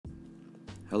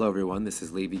Hello everyone, this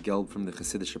is Levi Gelb from the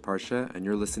Chassidish Parsha, and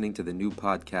you're listening to the new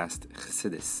podcast,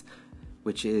 Chassidus,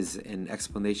 which is an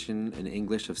explanation in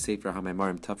English of Sefer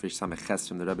HaMaimarim Tafresh Samech Ches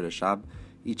from the Rebbe Rashab,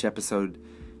 each episode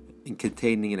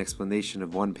containing an explanation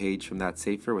of one page from that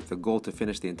Sefer with the goal to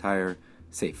finish the entire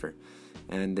Sefer.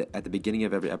 And at the beginning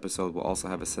of every episode, we'll also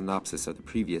have a synopsis of the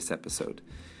previous episode.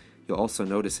 You'll also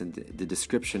notice in the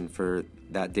description for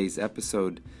that day's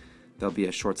episode, there'll be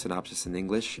a short synopsis in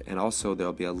English, and also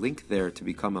there'll be a link there to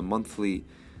become a monthly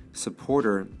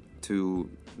supporter to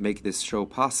make this show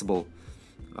possible.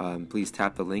 Please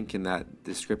tap the link in that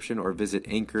description or visit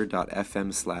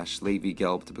anchor.fm/Levi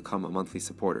Gelb to become a monthly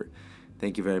supporter.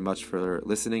 Thank you very much for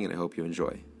listening, and I hope you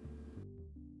enjoy.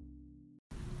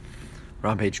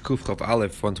 We're on page Kuf Chof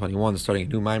Aleph 121, starting a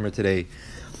new mimer today.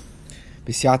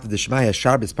 B'siyata d'shmaya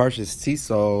Shabbos Parshas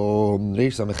Tziso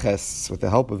Reish Sameches, with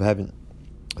the help of heaven.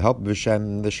 Help of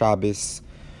Hashem, the Shabbos,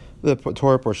 the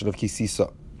Torah portion of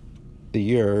Kisisa, the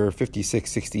year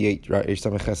 5668.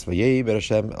 Hashem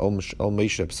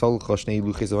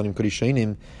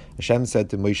said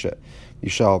to Moshe, "You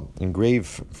shall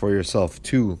engrave for yourself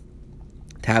 2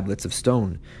 tablets of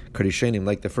stone, Kadishanim,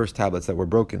 like the first tablets that were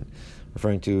broken,"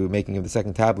 referring to making of the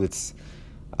second tablets,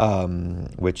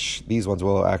 which these ones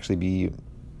will actually be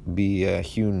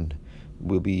hewn,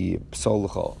 will be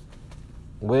psolchal,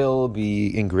 will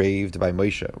be engraved by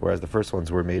Moshe, whereas the first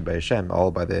ones were made by Hashem,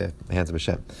 all by the hands of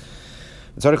Hashem.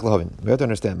 We have to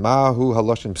understand, Mahu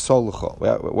haloshin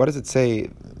psolcho. What does it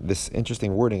say, this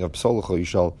interesting wording of psolcho,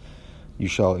 you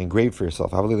shall engrave for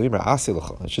yourself?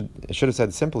 It should have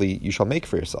said simply, you shall make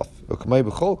for yourself.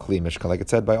 Like it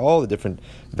said by all the different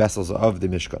vessels of the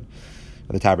Mishkan,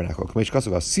 of the tabernacle. Like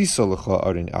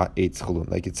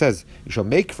it says, you shall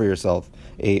make for yourself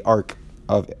a ark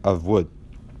of wood.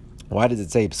 Why does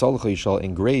it say psolcha? You shall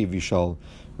engrave, you shall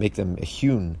make them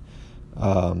hewn?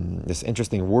 This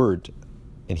interesting word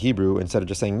in Hebrew, instead of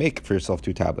just saying make for yourself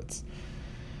 2 tablets.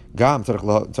 We have to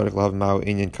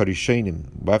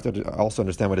also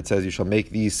understand what it says. You shall make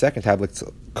these second tablets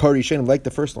karishenim, like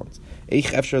the first ones.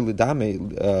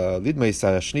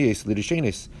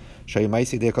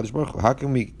 How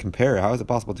can we compare? How is it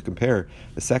possible to compare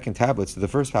the second tablets to the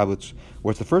first tablets,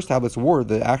 which the first tablets were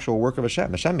the actual work of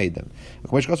Hashem? Hashem made them.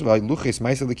 Like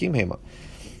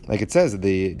it says,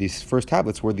 these first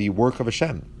tablets were the work of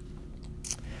Hashem.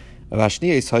 And the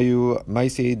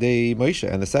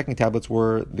second tablets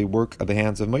were the work of the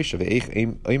hands of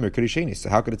Moshe. So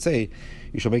how could it say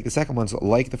you shall make the second ones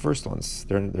like the first ones?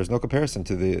 There's no comparison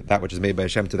to that which is made by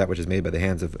Hashem to that which is made by the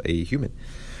hands of a human.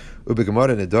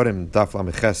 Gemara Nedarim Daf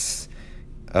Lameches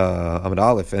Amud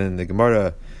Aleph, and the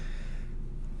Gemara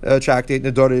tractate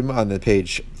Nedarim on the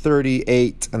page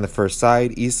 38 on the first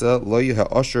side. Isa lo yeha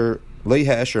Esher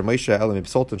Moshe elam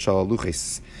psolton shal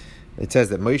luchis. It says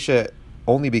that Moshe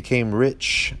only became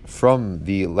rich from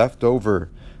the leftover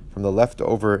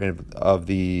of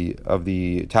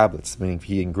the tablets, meaning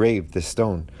he engraved the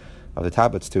stone of the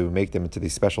tablets to make them into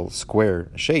these special square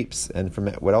shapes, and from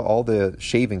all the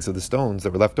shavings of the stones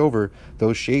that were left over,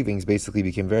 those shavings basically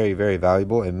became very, very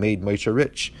valuable and made Moshe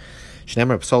rich.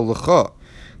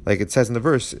 Like it says in the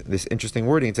verse, this interesting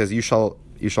wording, it says you shall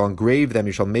engrave them,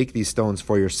 you shall make these stones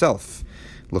for yourself.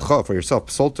 For yourself,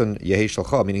 psolton yehi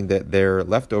shalcha, meaning that their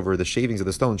leftover, the shavings of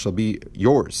the stone, shall be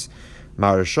yours.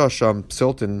 Marasha sham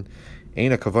psolton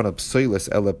eina kavana psoilis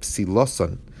ele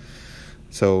psilosan.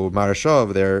 So Marasha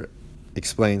over there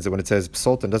explains that when it says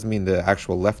psolton, doesn't mean the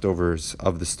actual leftovers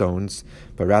of the stones,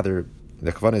 but rather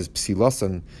the kavana is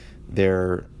psilosan,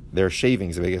 their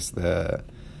shavings. I guess it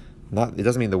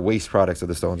doesn't mean the waste products of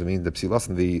the stones. It means the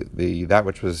psilosan, the that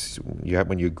which was you had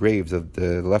when you engraved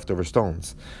the leftover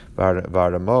stones. But the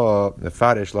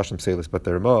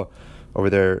Ramah over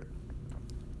there,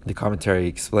 the commentary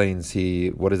explains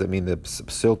what does it mean, the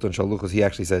psilton shaluchos? He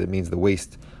actually said it means the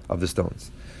waste of the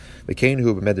stones. The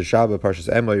Kainhu b'Medrash Rabbah Parshas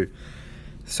Emor,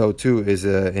 so too is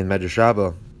in Medrash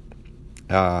Rabbah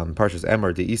Parshas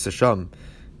Emor. The Isa Sham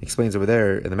explains over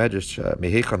there in the Medrash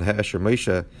Mehechan Ha'esher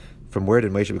Moshe. From where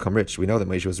did Moshe become rich? We know that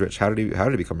Moshe was rich. How did he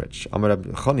become rich? Amar Rab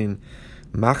Chonin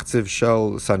Machziv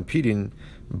Shel Sanpidin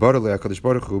Baralei HaKadosh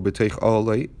Baruch Hu B'teich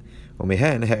Olei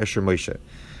Umehen Ha'esher Moshe.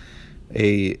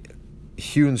 A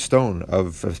hewn stone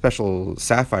of a special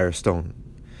sapphire stone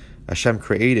Hashem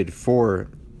created for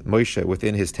Moshe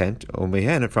within his tent.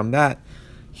 Umehen, and from that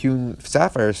hewn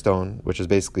sapphire stone, which is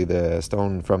basically the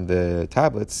stone from the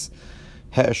tablets,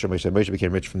 Ha'esher Moshe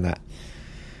became rich from that.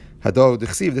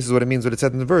 This is what it means, what it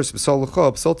said in the verse. And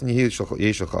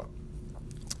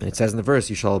it says in the verse,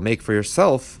 you shall make for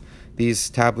yourself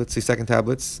these tablets, these second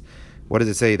tablets. What does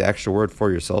it say, the extra word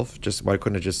for yourself? Why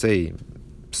couldn't it just say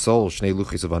psol shnei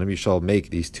luchis avanim, you shall make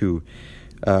these two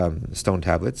stone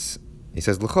tablets. He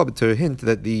says l'cha, to hint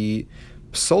that the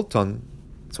psolton.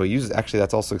 So he uses, actually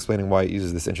that's also explaining why he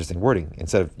uses this interesting wording.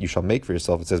 Instead of you shall make for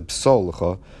yourself, it says psol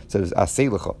l'cha, instead of asei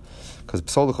l'cha. Because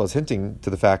psol l'cha is hinting to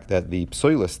the fact that the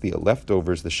psoilus, the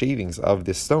leftovers, the shavings of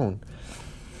this stone,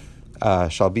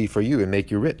 shall be for you and make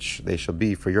you rich. They shall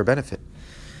be for your benefit.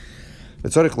 You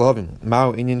have to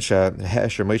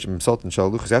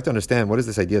understand, what is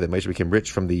this idea that Moshe became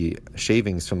rich from the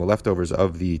shavings, from the leftovers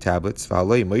of the tablets?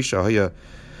 Moshe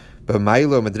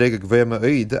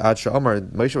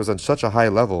was on such a high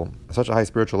level, such a high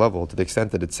spiritual level, to the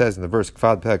extent that it says in the verse,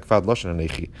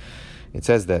 it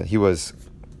says that he was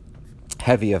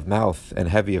heavy of mouth and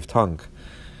heavy of tongue,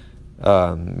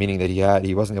 meaning that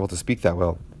he wasn't able to speak that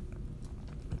well.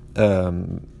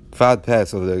 Kvad Peh,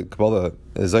 so the Kabbalah,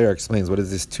 Zohar explains what is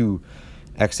this two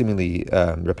seemingly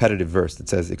repetitive verse. It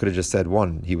says, it could have just said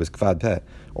one, he was Kvad Peh,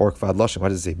 or Kvad Lashon. Why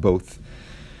does it say both?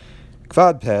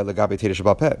 Kvad Peh, Legabe Teira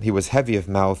Shebal Peh. He was heavy of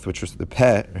mouth, which was the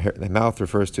Peh, the mouth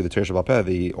refers to the Teira Shebal Peh,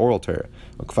 the oral Teira.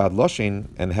 Kvad Lashon,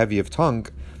 and heavy of tongue,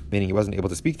 meaning he wasn't able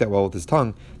to speak that well with his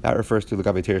tongue, that refers to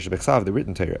Legabe Teira Shebechsav, the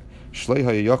written Teira.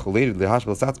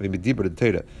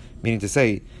 Meaning to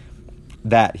say,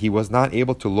 that he was not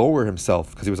able to lower himself,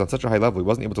 because he was on such a high level, he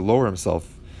wasn't able to lower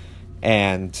himself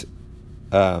and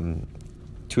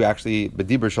to actually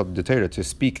b'dibur shel Torah, to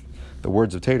speak the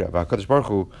words of Torah. But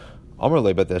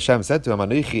the Hashem said to him,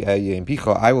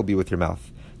 I will be with your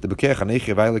mouth.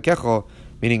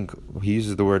 Meaning, he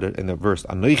uses the word in the verse,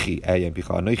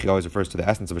 Anoichi always refers to the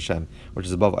essence of Hashem, which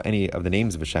is above any of the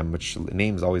names of Hashem, which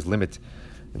names always limit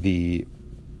the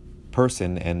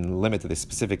person and limit to the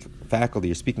specific faculty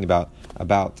you're speaking about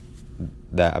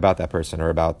that person or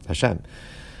about Hashem.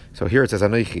 So here it says,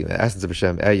 Anoichi, the essence of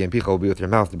Hashem, will be with your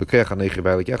mouth, that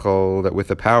with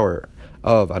the power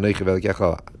of Anoichi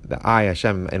Ve'elikecha, the I,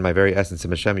 Hashem, and my very essence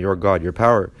of Hashem, your God, your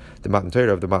power, the Matan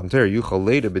Torah of the Matan Torah,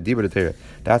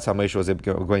 that's how Moshe was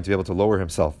going to be able to lower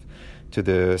himself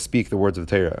to speak the words of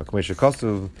the Torah. We're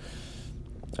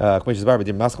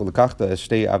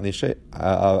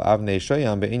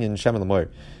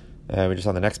just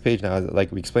on the next page now,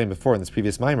 like we explained before in this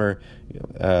previous mimer,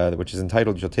 which is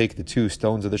entitled, "You shall take the two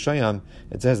stones of the Shoyam."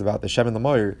 It says about the Shem and the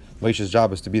Moir. Moshe's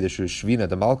job was to be the Shvina,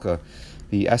 the Malka,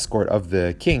 the escort of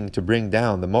the king, to bring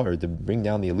down the Moir, to bring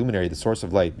down the luminary, the source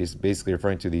of light, basically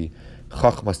referring to the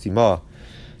Chachma Stima,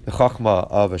 the Chachma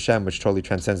of Hashem, which totally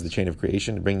transcends the chain of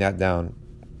creation, to bring that down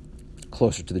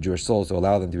closer to the Jewish souls, to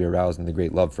allow them to be aroused in the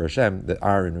great love for Hashem that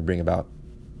Aaron would bring about,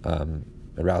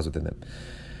 aroused within them.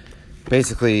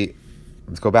 Basically,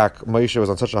 let's go back. Moshe was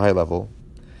on such a high level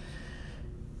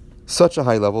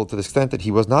to the extent that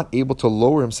he was not able to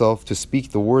lower himself to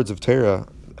speak the words of Torah,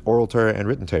 oral Torah and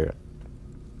written Torah.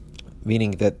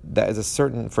 Meaning that is a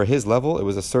certain, for his level, it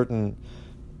was a certain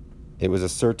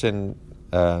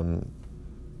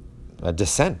a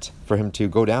descent for him to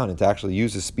go down and to actually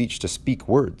use his speech to speak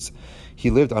words. He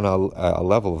lived on a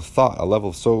level of thought, a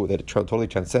level so that it totally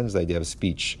transcends the idea of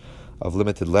speech, of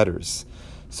limited letters.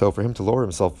 So for him to lower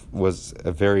himself it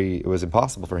was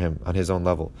impossible for him on his own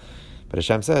level. But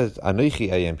Hashem says, Anoichi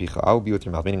Picha, I will be with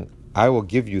your mouth, meaning I will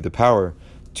give you the power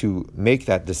to make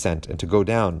that descent and to go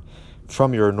down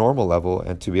from your normal level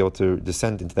and to be able to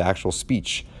descend into the actual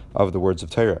speech of the words of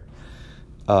Torah.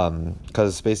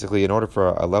 Because basically, in order for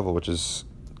a level which is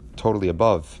totally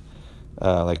above,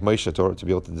 like Moshe, to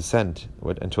be able to descend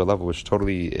into a level which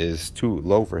totally is too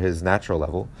low for his natural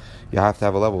level, you have to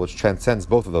have a level which transcends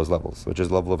both of those levels, which is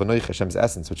the level of Anoich, Hashem's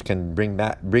essence, which can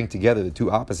bring together the two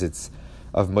opposites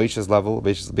of Moshe's level,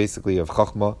 basically of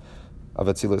Chachma, of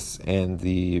Atzilus, and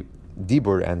the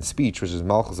Dibur and speech, which is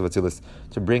Malchus of Atzilus,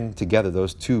 to bring together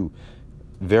those two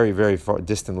very, very far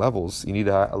distant levels. You need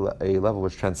a level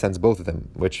which transcends both of them,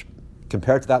 which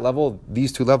compared to that level,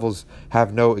 these two levels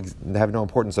have no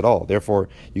importance at all. Therefore,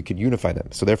 you can unify them.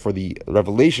 So therefore, the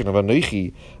revelation of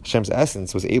Anoichi, Hashem's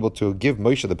essence, was able to give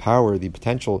Moshe the power, the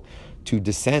potential to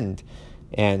descend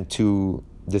and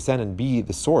be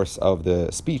the source of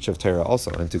the speech of Torah also,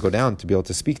 and to go down to be able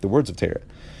to speak the words of Torah.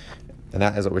 And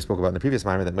that is what we spoke about in the previous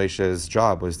mimer, that Moshe's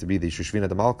job was to be the Shushvina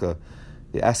de Malka,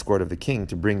 the escort of the king,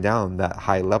 to bring down that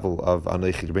high level of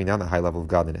Anoichi, to bring down that high level of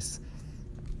godliness.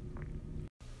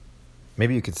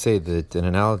 Maybe you could say that an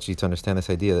analogy to understand this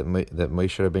idea that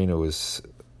Moshe Rabbeinu was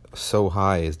so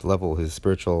high, his level, his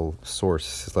spiritual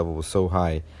source, his level was so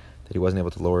high that he wasn't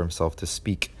able to lower himself to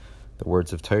speak the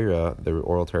words of Torah, the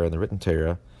oral Torah and the written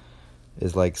Torah,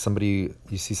 is like you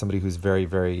see somebody who's very,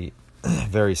 very,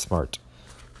 very smart.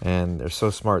 And they're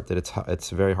so smart that it's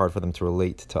very hard for them to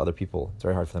relate to other people. It's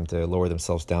very hard for them to lower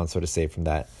themselves down, so to say, from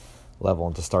that level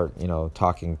and to start,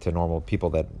 talking to normal people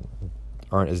that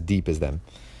aren't as deep as them.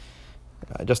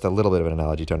 Just a little bit of an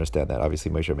analogy to understand that.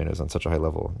 Obviously, Moshe Rabbeinu is on such a high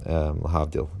level,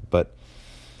 lahavdil. But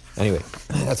anyway,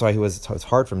 that's why it's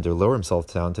hard for him to lower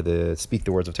himself down to speak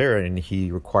the words of Torah, and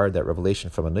he required that revelation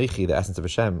from Anochi, the essence of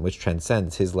Hashem, which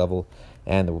transcends his level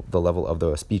and the level of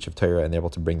the speech of Torah, and they're able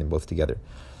to bring them both together.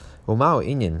 Mao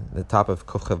Inyan, the top of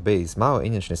Kovchav Beis, Mao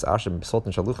Inyan Shnis Ashem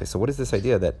Sultan Shaluchi. So what is this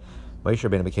idea that Moshe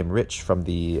Rabbeinu became rich from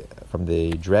the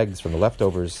dregs, from the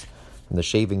leftovers, from the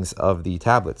shavings of the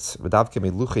tablets? And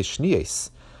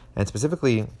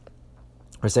specifically,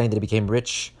 we're saying that he became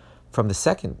rich from the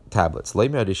second tablets,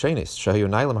 and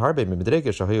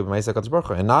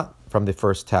not from the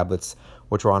first tablets,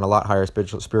 which were on a lot higher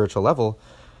spiritual level,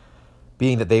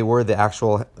 being that they were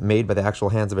made by the actual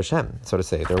hands of Hashem, so to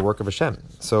say, their work of Hashem.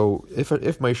 So if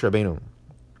Moshe Rabbeinu,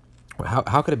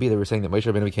 how could it be that we're saying that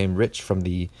Moshe Rabbeinu became rich from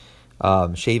the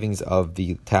shavings of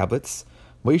the tablets?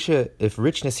 Moshe, if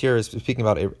richness here is speaking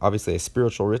about obviously a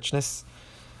spiritual richness,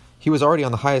 he was already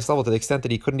on the highest level to the extent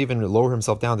that he couldn't even lower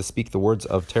himself down to speak the words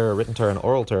of Torah, written Torah, and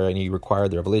oral Torah, and he required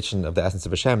the revelation of the essence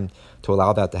of Hashem to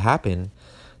allow that to happen.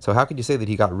 So how could you say that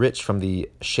he got rich from the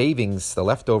shavings, the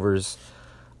leftovers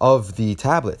of the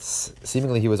tablets?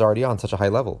 Seemingly he was already on such a high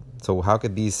level. So how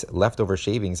could these leftover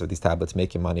shavings of these tablets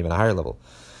make him on even a higher level?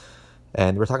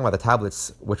 And we're talking about the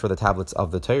tablets, which were the tablets of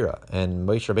the Torah. And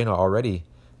Moshe Rabbeinu already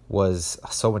was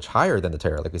so much higher than the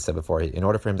Torah, like we said before. In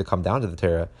order for him to come down to the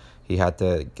Torah, he had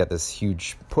to get this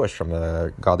huge push from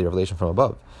a godly revelation from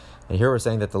above. And here we're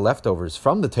saying that the leftovers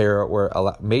from the Torah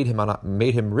made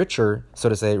him richer, so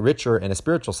to say, richer in a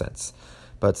spiritual sense.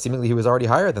 But seemingly he was already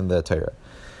higher than the Torah.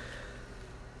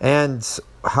 And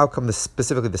how come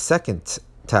specifically the second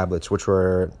tablets, which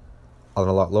were on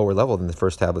a lot lower level than the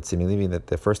first tablets, seemingly meaning that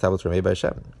the first tablets were made by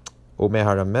Hashem? Now, from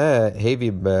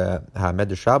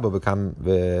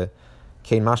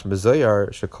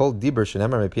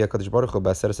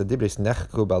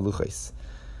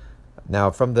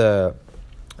the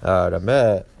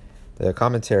Rameh, the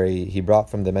commentary he brought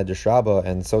from the Medrash Rabbah,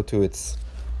 and so too it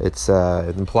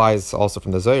implies also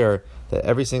from the Zohar that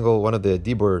every single one of the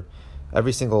Dibur,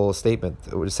 every single statement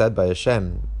that was said by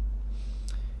Hashem,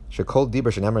 every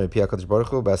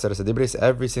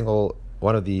single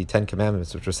one of the 10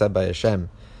 commandments which were said by Hashem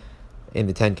in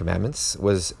the 10 commandments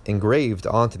was engraved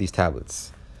onto these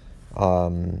tablets.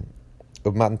 And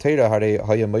at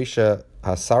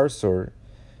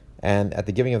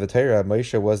the giving of the Torah,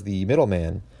 Moshe was the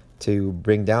middleman to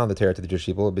bring down the Torah to the Jewish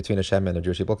people, between Hashem and the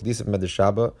Jewish people. As it's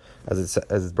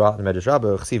brought in Medrash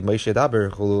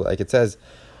Rabbah, like it says,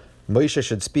 Moshe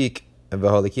should speak, and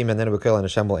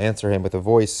Hashem will answer him with a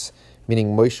voice,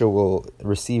 meaning Moshe will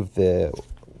receive the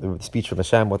speech from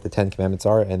Hashem, what the 10 commandments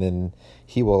are, and then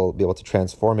he will be able to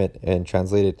transform it and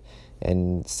translate it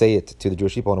and say it to the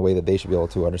Jewish people in a way that they should be able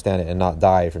to understand it and not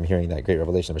die from hearing that great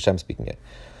revelation of Hashem speaking it.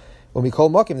 When we call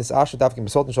Mokim, this Asher Davkim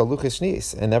Besoltan Shaluchis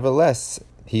Shnis, and nevertheless,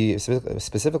 he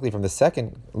specifically from the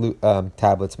second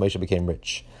tablets, Moshe became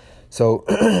rich. So,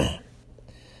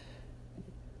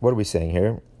 what are we saying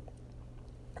here?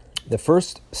 The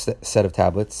first set of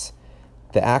tablets,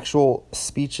 the actual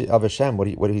speech of Hashem, what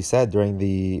Hashem said during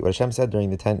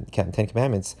the 10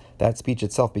 commandments, that speech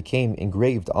itself became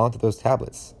engraved onto those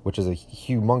tablets, which is a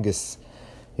humongous,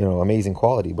 amazing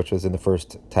quality, which was in the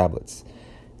first tablets.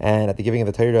 And at the giving of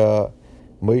the Torah,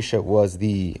 Moshe was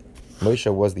the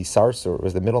sarsur,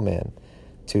 was the middleman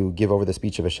to give over the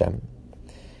speech of Hashem.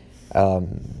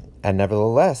 And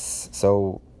nevertheless,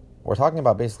 so we're talking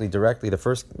about basically directly the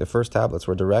first tablets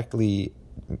were directly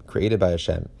created by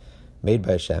Hashem, made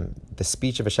by Hashem. The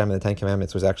speech of Hashem in the 10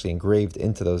 commandments was actually engraved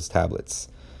into those tablets.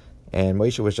 And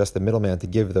Moshe was just the middleman to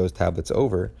give those tablets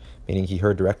over, meaning he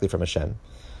heard directly from Hashem.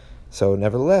 So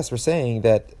nevertheless, we're saying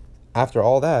that after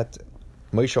all that,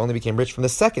 Moshe only became rich from the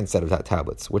second set of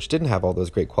tablets, which didn't have all those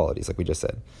great qualities, like we just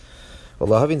said. So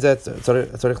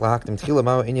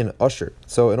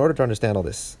in order to understand all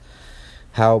this,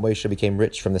 how Moshe became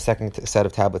rich from the second set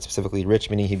of tablets, specifically rich,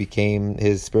 meaning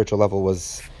his spiritual level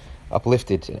was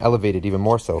uplifted and elevated even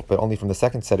more so, but only from the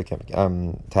second set of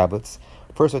tablets.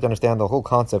 First, we have to understand the whole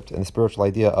concept and the spiritual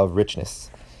idea of richness.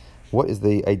 What is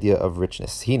the idea of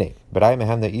richness? Hine, B'rayim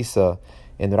Mehemna Isa,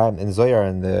 in Zohar,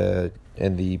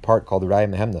 in the part called the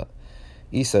Rayim Mehemna,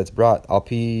 Isa, it's brought al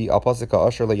pasika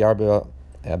Asher le Yarba.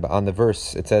 On the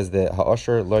verse, it says that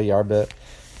Ha'asher lo Yarba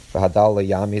v'Hadal le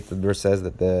Yamit. The verse says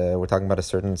that we're talking about a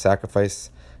certain sacrifice,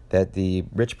 that the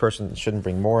rich person shouldn't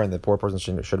bring more and the poor person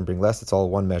shouldn't bring less. It's all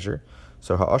one measure.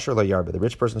 So Ha'asher lo Yarba, the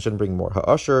rich person shouldn't bring more.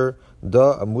 Ha'asher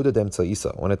da amuda dem tzal Isa.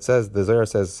 When it says, the Zohar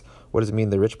says, what does it mean,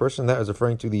 the rich person? That is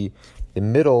referring to the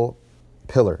middle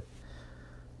pillar.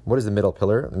 What is the middle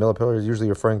pillar? The middle pillar is usually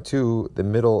referring to the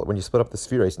middle, when you split up the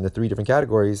spheres into three different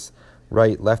categories,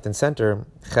 right, left, and center,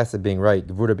 chesed being right,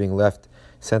 gevura being left,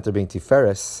 center being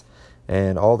tiferes,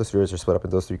 and all the spheres are split up in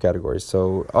those three categories.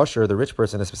 So Asher, the rich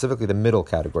person, is specifically the middle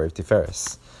category of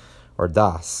tiferes, or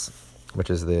das, which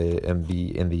is in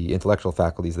the intellectual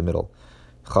faculties, the middle.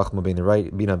 Chachma being the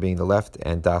right, Bina being the left,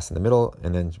 and Das in the middle.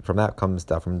 And then from that comes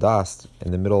from Das, in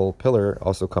the middle pillar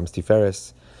also comes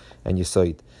Tiferes and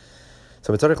Yisoid.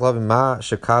 So we have to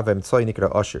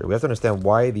understand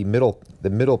why the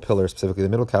middle pillar, specifically the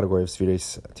middle category of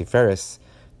Spheres, Tiferes,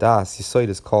 Das, Yisoid,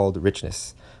 is called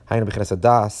richness.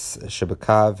 Das,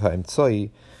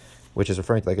 which is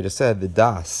referring to, like I just said, the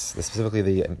Das,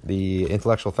 specifically the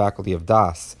intellectual faculty of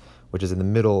Das, which is in the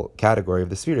middle category of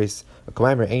the spheres.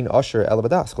 And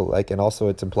also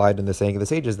it's implied in the saying of the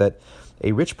sages that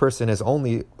a rich person is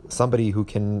only somebody who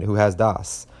has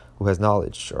das, who has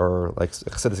knowledge, or like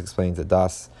Chassidus explains that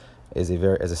das is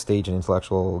a stage in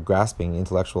intellectual grasping,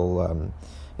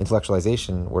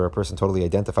 intellectualization, where a person totally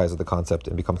identifies with the concept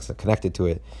and becomes connected to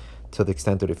it to the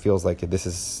extent that it feels like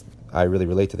I really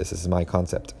relate to this is my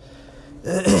concept.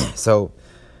 So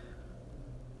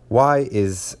why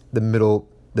is the middle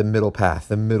path,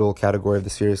 the middle category of the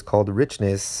sphere is called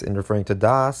richness, in referring to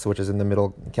das, which is in the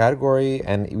middle category,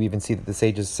 and we even see that the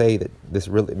sages say that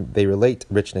they relate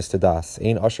richness to das.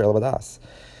 Ein asher el das.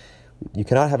 You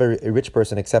cannot have a rich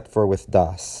person except for with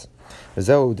das. And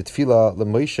that's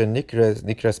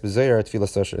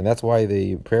why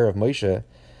the prayer of Moshe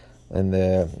in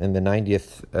the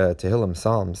 90th Tehillim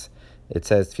Psalms, it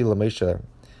says Tefillah Moshe.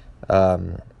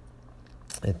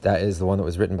 That is the one that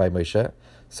was written by Moshe.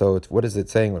 So what is it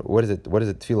saying? What is it?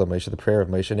 Tefillah Moshe, the prayer of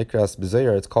Moshe. Nikras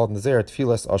b'Zohar. It's called in the Zohar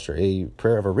Tefillas Asher, a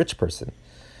prayer of a rich person.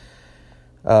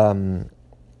 So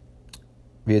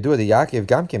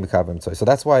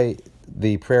that's why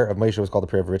the prayer of Moshe was called the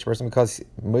prayer of a rich person, because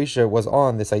Moshe was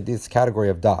on this category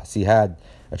of das. He had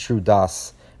a true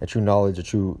das, a true knowledge, a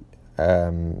true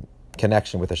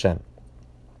connection with Hashem.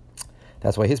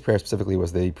 That's why his prayer specifically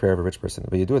was the prayer of a rich person.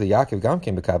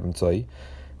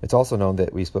 It's also known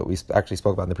that we actually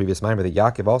spoke about in the previous mimer that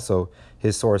Yaakov also,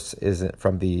 his source is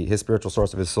from his spiritual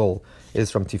source of his soul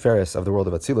is from Tiferes of the world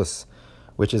of Atzilus,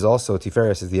 which is also,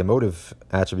 Tiferes is the emotive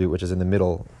attribute, which is in the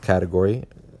middle category,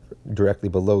 directly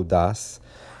below Das.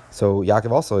 So Yaakov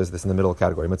also is this in the middle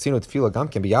category. Matzino Tefillah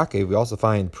Gamkin Yaakov, we also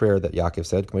find prayer that Yaakov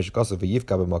said,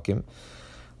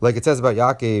 like it says about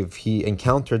Yaakov, he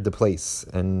encountered the place,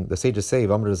 and the sages say,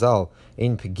 Amr Rizal,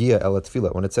 Ein Pegia El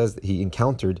Tefillah, when it says that he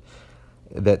encountered,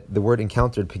 that the word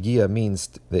encountered, Pegia, means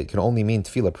that it can only mean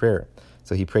tefillah, prayer.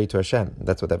 So he prayed to Hashem.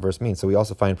 That's what that verse means. So we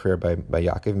also find prayer by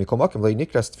Yaakov.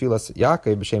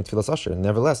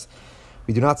 Nevertheless,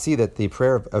 we do not see that the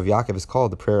prayer of Yaakov is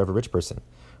called the prayer of a rich person.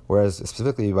 Whereas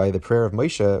specifically by the prayer of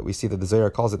Moshe, we see that the Zohar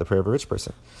calls it the prayer of a rich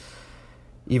person.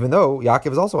 Even though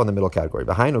Yaakov is also on the middle category.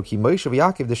 The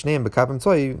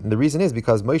reason is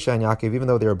because Moshe and Yaakov, even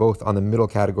though they are both on the middle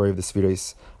category of the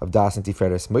spheres of Das and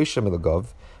Tiferes, Moshe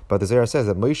Milagov, but the Zohar says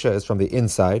that Moshe is from the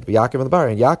inside, but Yaakov on the bar,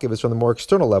 and Yaakov is from the more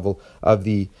external level of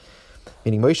meaning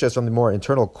Moshe is from the more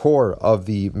internal core of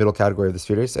the middle category of the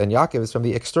spheres, and Yaakov is from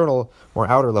the external, more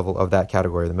outer level of that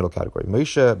category, the middle category.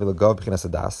 Moshe Milagov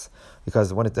B'chinas Das,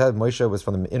 because when it said Moshe was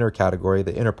from the inner category,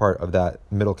 the inner part of that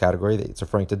middle category, it's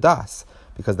referring to Das,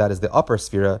 because that is the upper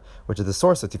sphere, which is the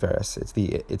source of Tiferes. It's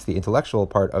the intellectual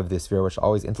part of the sphere, which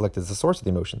always intellect is the source of the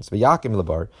emotions. Yaakov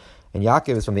Milabar, and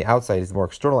Yaakov is from the outside, is the more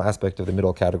external aspect of the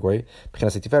middle category.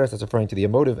 B'chinas Tiferes, that's referring to the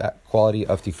emotive quality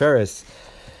of Tiferes,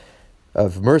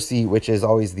 of mercy, which is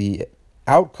always the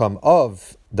outcome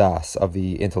of Das, of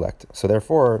the intellect. So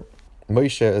therefore,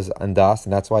 Moshe is on Das,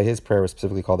 and that's why his prayer is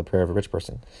specifically called the prayer of a rich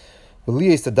person.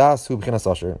 Being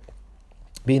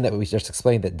that we just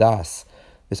explained that Das,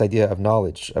 this idea of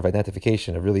knowledge, of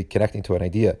identification, of really connecting to an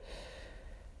idea,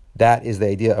 that is the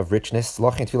idea of richness. That's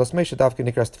why the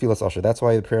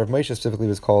prayer of Moshe specifically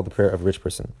was called the prayer of a rich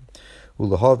person.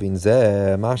 So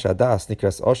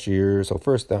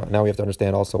first, now we have to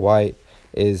understand also why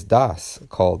is knowledge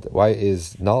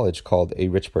called a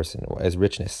rich person, as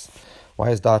richness? Why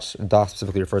is Das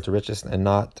specifically referred to richness and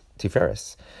not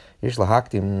Tiferes? We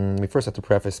first have to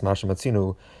preface Masha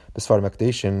Matzinu, the Svarim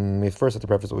Akdeshim. We first have to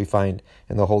preface what we find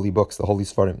in the holy books, the holy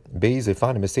Svarim.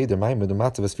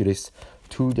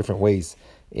 Two different ways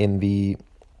in the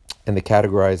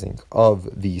categorizing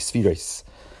of the spheres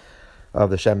of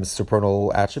the Shem's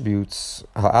supernal attributes.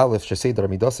 Ha'alef sheseder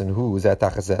midasin hu zeh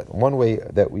tachas. One way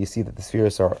that we see that the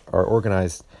spheres are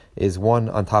organized is one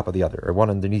on top of the other, or one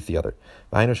underneath the other.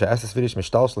 Meaning to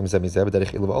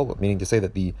say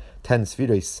that the 10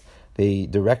 spheres they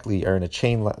directly are in a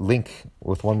chain link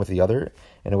with one with the other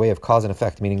in a way of cause and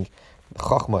effect, meaning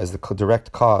Chachma is the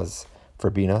direct cause for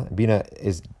Bina. Bina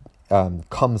is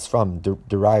comes from,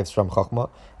 derives from Chachma,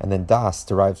 and then Das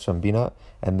derives from Bina,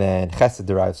 and then Chesed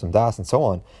derives from Das, and so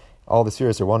on. All the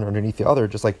spheres are one underneath the other,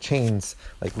 just like chains,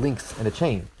 like links in a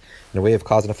chain, in a way of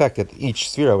cause and effect, that each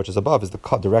sphere which is above is the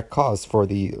direct cause for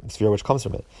the sphere which comes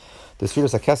from it. The sphere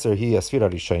of Keser, he a Sphira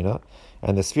Rishona,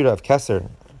 and the sphere of Keser,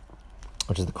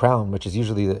 which is the crown, which is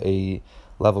usually a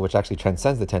level which actually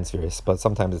transcends the 10 spheres, but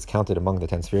sometimes it's counted among the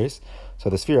 10 spheres. So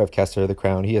the sphere of Keser, the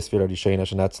crown, he a Sphira Rishona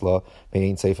Shenatzla,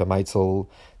 Me'ein Seifa Maitzel.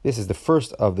 This is the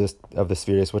first of the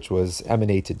spheres which was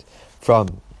emanated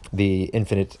from the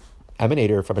infinite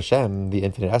emanator, from Hashem, the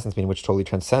infinite essence being, which totally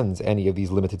transcends any of these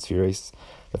limited spheres.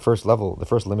 The first level, the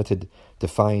first limited,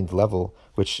 defined level,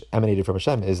 which emanated from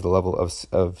Hashem, is the level of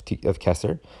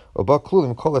Keser. Oba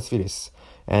klulim kol spheres,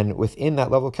 and within that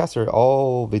level of Keser,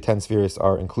 all the 10 spheres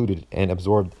are included and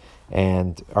absorbed,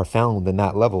 and are found in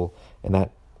that level, in that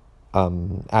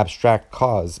abstract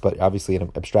cause, but obviously in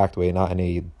an abstract way, not in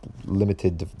a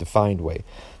limited, defined way.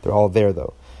 They're all there,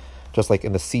 though. Just like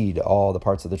in the seed, all the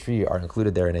parts of the tree are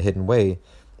included there in a hidden way,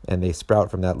 and they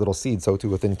sprout from that little seed. So too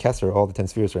within Keser, all the 10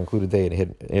 spheres are included there in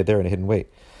a hidden way.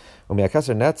 So from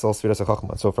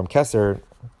Keser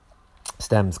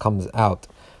comes out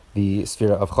the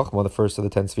sphere of Chachma, the first of the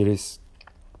 10 spheres.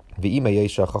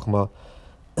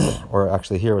 Or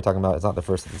actually here we're talking about, it's not the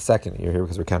first, it's the second. You're here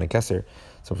because we're counting Keser.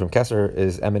 So from Keser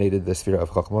is emanated the sphere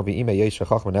of Chachma.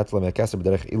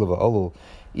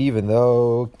 Even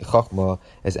though Chachma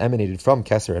is emanated from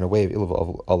Keser in a way of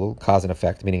Iluv Alul, cause and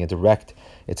effect, meaning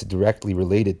it's directly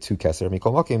related to Keser.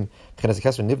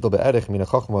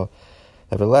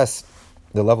 Nevertheless,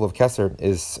 the level of Keser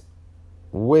is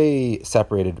way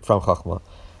separated from Chachma,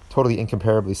 totally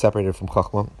incomparably separated from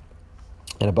Chachma.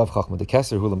 And above Chachma, the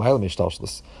Keser hu l'mayla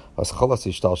mishtalshlus, as cholas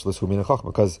ishtalshlus hu min Chachma,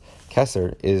 because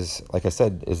Keser is, like I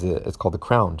said, it's called the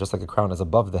crown. Just like a crown is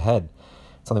above the head,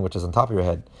 something which is on top of your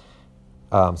head.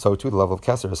 So too, the level of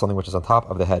Keser is something which is on top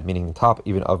of the head, meaning top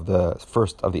even of the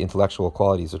first of the intellectual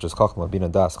qualities, which is Chachma, Bina,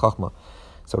 Das, Chachma.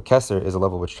 So Keser is a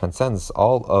level which transcends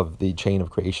all of the chain of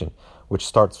creation, which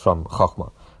starts from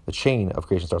Chachma. The chain of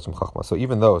creation starts from Chachma. So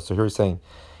here he's saying,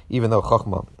 even though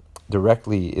Chachma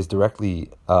directly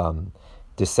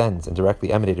descends and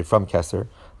directly emanated from Keser,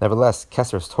 nevertheless,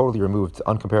 Keser is totally removed,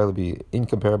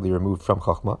 incomparably removed from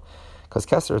Chachma, because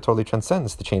Keser totally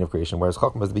transcends the chain of creation, whereas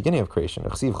Chachma is the beginning of creation.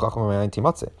 Like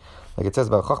it says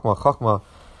about Chachma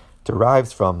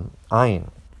derives from Ayin.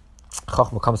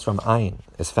 Chachma comes from Ayin,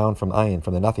 is found from Ayin,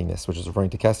 from the nothingness, which is referring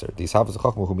to Keser. These havas of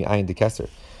Chachma humi Ayin de Keser.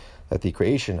 That the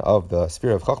creation of the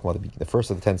sphere of Chachma, the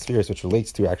first of the 10 spheres, which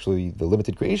relates to actually the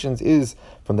limited creations, is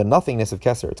from the nothingness of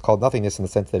Keser. It's called nothingness in the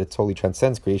sense that it totally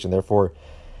transcends creation. Therefore,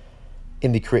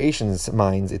 in the creation's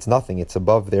minds, it's nothing. It's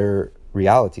above their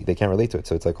reality. They can't relate to it.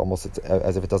 So it's like almost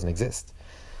as if it doesn't exist.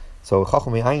 So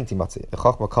Chachma Ayin timatze.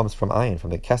 Chachma comes from Ayin,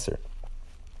 from the Keser.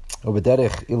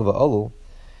 Ubederech ilva alul.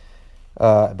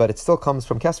 But it still comes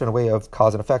from Keser in a way of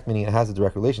cause and effect, meaning it has a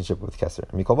direct relationship with Keser.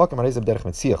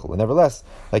 Nevertheless,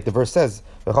 like the verse says,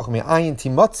 Chachma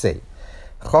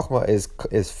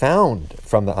is found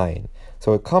from the Ayin.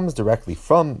 So it comes directly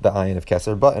from the Ayin of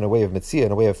Keser, but in a way of Mitzia,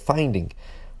 in a way of finding,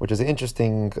 which is an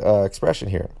interesting expression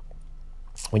here.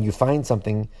 When you find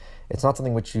something, it's not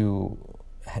something which was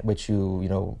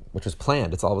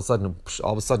planned. It's all of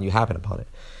a sudden you happen upon it.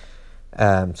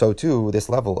 So too, this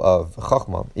level of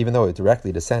Chachma, even though it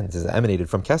directly descends, is emanated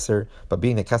from Keser, but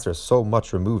being that Keser is so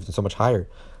much removed and so much higher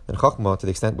than Chachma, to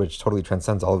the extent which totally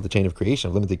transcends all of the chain of creation,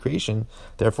 of limited creation,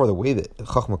 therefore the way that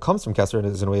Chachma comes from Keser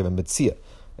is in a way of a Mitzia.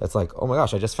 It's like, oh my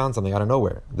gosh, I just found something out of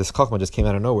nowhere. This Chachma just came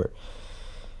out of nowhere.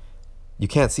 You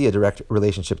can't see a direct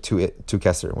relationship to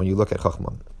Keser when you look at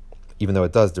Chachma, even though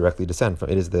it does directly descend from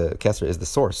it. Keser is the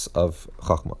source of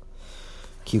Chachma.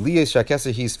 Because being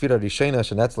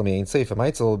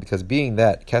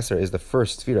that Keser is the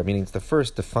first Sphira, meaning it's the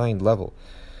first defined level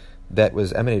that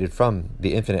was emanated from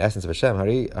the infinite essence of Hashem,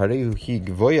 it's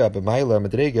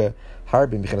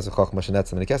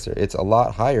a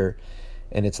lot higher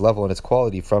in its level and its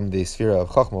quality from the Sphira of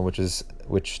Chachma, which is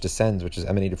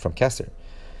emanated from Keser.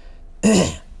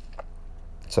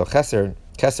 So Keser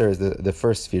is the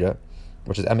first Sphira,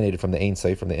 which is emanated from the Ein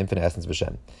Sof, from the infinite essence of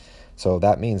Hashem. So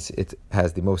that means it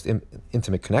has the most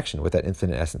intimate connection with that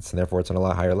infinite essence, and therefore it's on a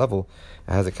lot higher level.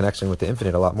 It has a connection with the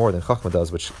infinite a lot more than Chachma does,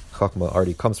 which Chachma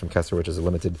already comes from Keser, which is a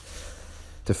limited,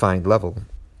 defined level.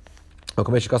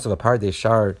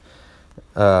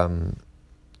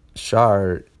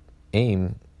 Shar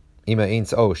Aim Ima Ein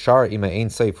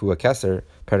Seif Hu Keser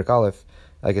Perik Aleph,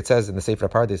 like it says in the Sefer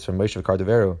HaPardes from Moshe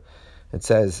Cardovero, It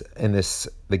says in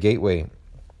the gateway.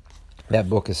 That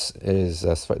book is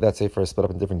that sefer is split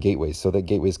up in different gateways. So that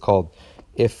gateway is called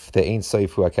If the Ein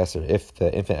Sof Hu HaKeser, If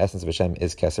the Infinite Essence of Hashem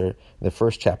is Keser. The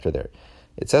first chapter there,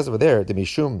 it says over there, the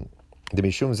Mishum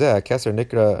Zeh Keser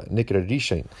Nikra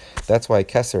Rishain. That's why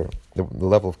Keser, the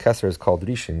level of Keser, is called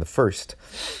Rishain, the first.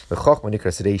 The Chochma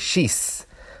Nikra Sedei Shis.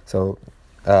 So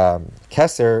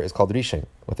Keser is called Rishain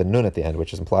with a nun at the end,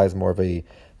 which implies more of a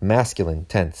masculine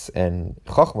tense, and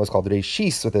Chochma is called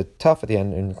Shis with a tough at the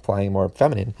end, implying more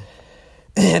feminine.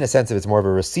 In a sense of it's more of a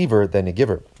receiver than a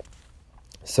giver.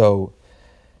 So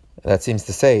that seems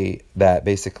to say that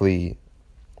basically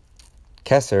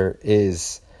Keser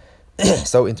is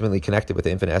so intimately connected with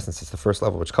the infinite essence. It's the first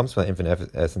level which comes from the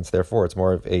infinite essence. Therefore, it's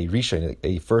more of a rishon,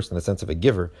 a first in the sense of a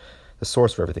giver, the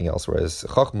source for everything else. Whereas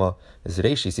Chachma is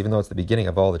Reishis, even though it's the beginning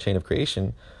of all the chain of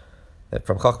creation, that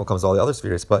from Chachma comes all the other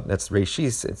spheres, but that's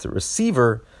Reishis, it's a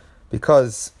receiver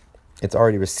because it's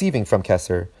already receiving from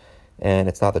Keser. And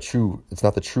it's not the true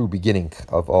beginning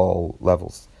of all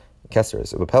levels. Keser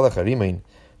is Pelech Harimein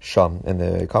Sham, in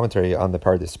the commentary on the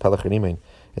Pardes Pelech Harimein.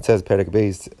 It says Perek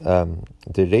Beis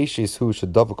the Reishis Hu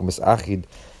Shadavuk Misachid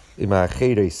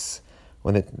Imacheres.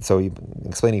 So he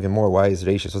explain even more why is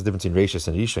Reishis. What's the difference between Reishis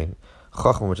and Rishain?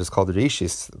 Chachma, which is called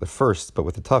Reishis, the first, but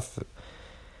with the tough,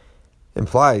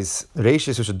 implies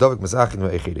Reishis Hu Shadavuk Misachid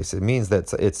Imacheres. It means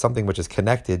that it's something which is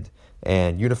connected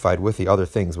and unified with the other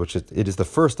things, which it is the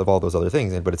first of all those other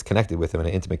things, but it's connected with them in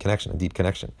an intimate connection, a deep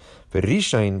connection. But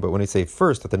Rishain, but when we say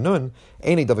first with the nun,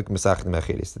 it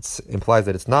implies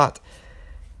that it's not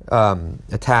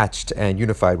attached and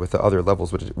unified with the other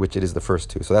levels, which it is the first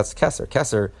to. So that's Keser.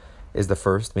 Keser is the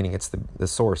first, meaning it's the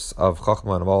source of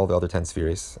Chachma and of all the other 10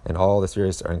 spheres, and all the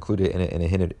spheres are included in a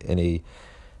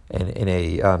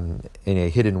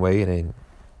hidden way,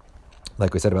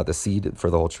 like we said about the seed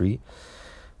for the whole tree.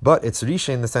 But it's Risha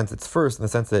in the sense it's first, in the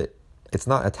sense that it's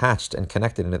not attached and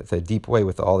connected in a deep way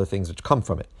with all the things which come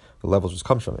from it, the levels which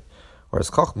come from it. Whereas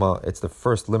Chachma, it's the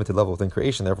first limited level within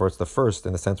creation, therefore it's the first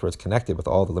in the sense where it's connected with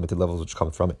all the limited levels which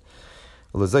come from it.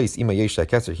 And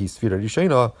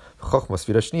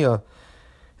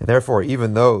therefore,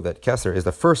 even though that Keser is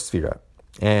the first sphera,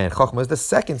 and Chachma is the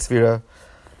second sphera,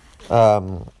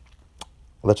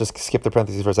 let's just skip the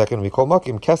parentheses for a second. We call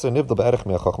Makim Keser Nivdal Be'erech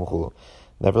Mea Chachma Chulu.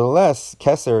 Nevertheless,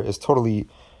 Keser is totally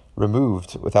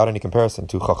removed without any comparison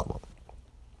to Chachma.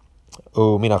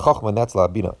 Mina Chachma, and that's La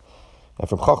Bina. And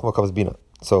from Chachma comes Bina.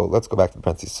 So let's go back to the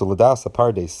parentheses. So Ladas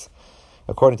Pardes,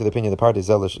 according to the opinion of the Pardes,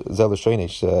 Ladas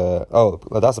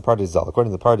Pardes Zal,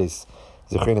 according to the Pardes,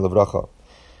 Zechrein Levracha,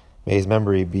 may his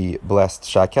memory be blessed.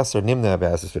 Shah Keser Nimna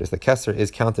Be'as Spheres. The Keser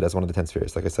is counted as one of the 10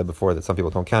 spheres. Like I said before, that some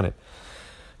people don't count it.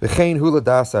 V'chein hula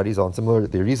das Arizal, and similar,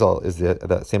 the Arizal is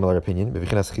that similar opinion.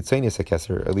 V'chenas chitzenius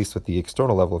haKeser, at least with the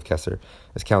external level of Keser,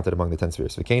 is counted among the 10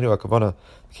 spheres. V'chein hu hakavana,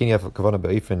 v'chein yav hakavana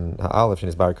be'ifin ha'alef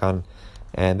shenis barakan,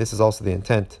 and this is also the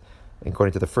intent,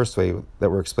 according to the first way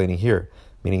that we're explaining here,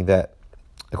 meaning that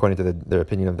according to their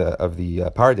opinion of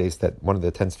the Pardes, that one of the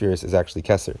 10 spheres is actually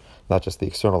Keser, not just the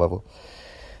external level.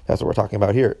 That's what we're talking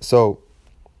about here. So,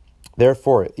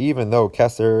 therefore, even though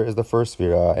Keser is the first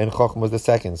sphera and Chachma was the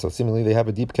second, so seemingly they have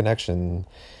a deep connection,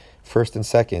 first and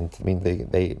second. I mean,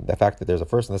 the fact that there's a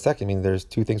first and a second means there's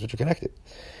two things which are connected.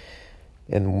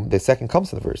 And the second comes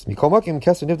to the first.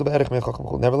 Nevertheless,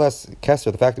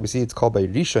 Keser, the fact that we see it's called by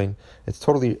Rishon, it's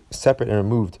totally separate and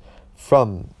removed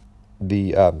from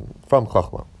from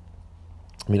Chachma.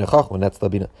 Mina Chachma, that's the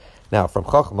Bina. Now, from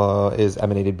Chachma is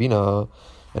emanated Bina,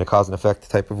 in a cause and effect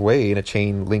type of way, in a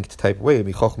chain linked type of way.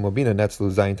 And from Chachma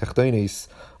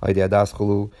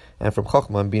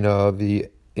and Bina, the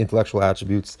intellectual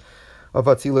attributes of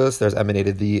Atzilus, there's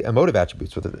emanated the emotive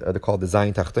attributes, what they're called the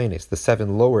Zayin Tachtonis, the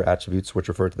 7 lower attributes, which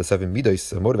refer to the 7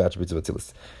 midos, emotive attributes of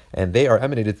Atzilus. And they are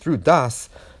emanated through Das,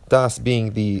 Das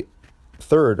being the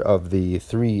third of the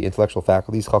 3 intellectual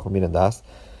faculties, Chachma, Bina, and Das.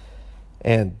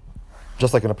 And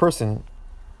just like in a person,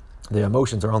 the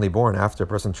emotions are only born after a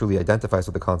person truly identifies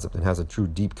with the concept and has a true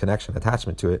deep connection,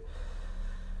 attachment to it.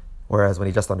 Whereas when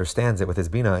he just understands it with his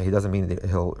Bina, he doesn't mean that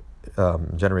he'll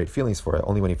generate feelings for it.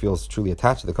 Only when he feels truly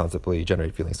attached to the concept will he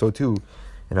generate feelings. So too,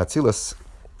 in Atzilus,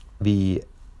 the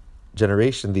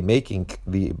generation, the making,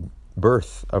 the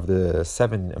birth of the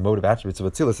 7 emotive attributes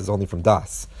of Atzilus is only from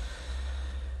Das,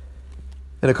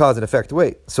 in a cause and effect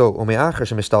way. So, and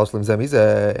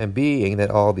being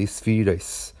that all these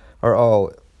spheres are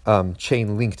all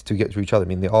chain linked to get to each other, I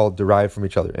mean they all derive from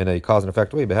each other in a cause and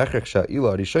effect way.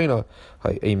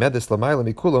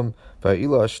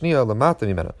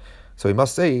 So we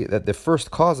must say that the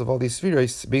first cause of all these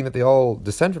spheres, being that they all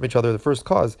descend from each other, the first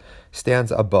cause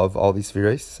stands above all these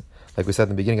spheres. like we said in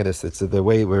the beginning of this, it's the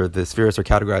way where the spheres are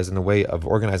categorized in the way of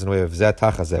organized in the way of zet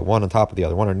tachas zet, one on top of the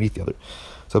other, one underneath the other.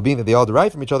 So being that they all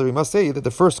derive from each other, we must say that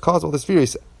the first cause of all the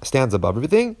spheres stands above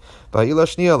everything, and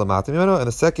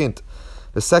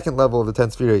the second level of the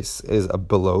 10 spheres is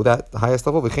below that highest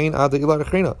level,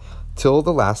 till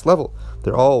the last level.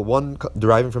 They're all one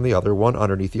deriving from the other, one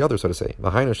underneath the other, so to say.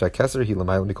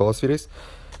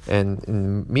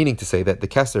 And meaning to say that the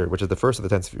Keser, which is the first of the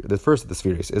 10 spheres, the first of the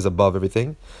spheres, is above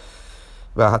everything.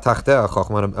 And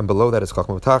below that is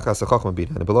Chochmah v'Tachas, Chochmah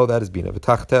Bina, and below that is Bina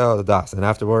v'Tachtel, the Das, and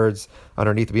afterwards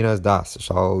underneath Bina is Das.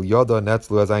 Shal Yoda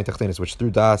Netzlu Azayin Tachtenis, which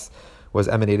through Das was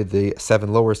emanated the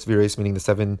 7 lower spheres, meaning the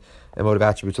 7 emotive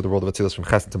attributes of the world of Atzilus from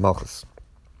Chesed to Malchus.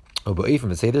 And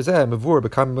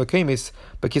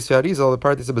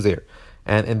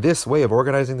in this way of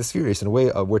organizing the spheres, in a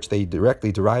way of which they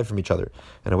directly derive from each other,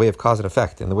 in a way of cause and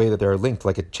effect, in the way that they're linked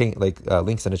like a chain, like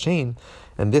links in a chain,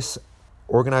 and this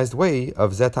organized way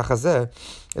of Zeh Tachas Zeh,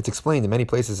 it's explained in many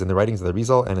places in the writings of the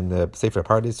Rizal and in the Sefer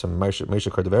Pardes from Moshe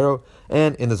Cordovero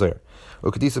and in the Zohar.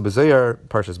 Ukadisa b'Zohar,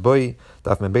 Parshas Boi,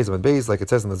 Daf Mem Beis Amud Beis, like it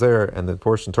says in the Zohar and the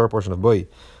Torah portion of Boi,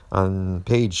 on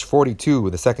page 42,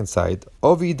 the second side,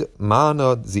 Ovid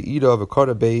Ma'ana Zi'ida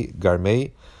v'Kora Bei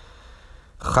Garmei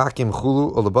Chakim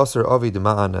Chulu Olabasar Ovid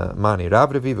Ma'ana Mani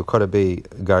Rabrevi v'Kora Bei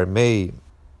Garmei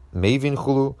Mevin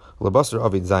Chulu Olabasar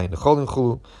Ovid Zayin Cholin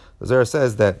Chulu. The Zohar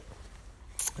says that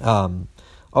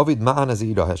Ovid Ma'ana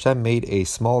Zi'ida, Hashem made a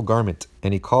small garment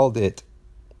and he called it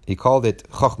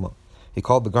Chochmah. He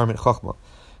called the garment Chochmah.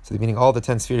 So meaning all the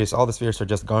 10 spheres, all the spheres are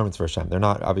just garments for Hashem. They're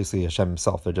not obviously Hashem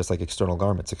himself. They're just like external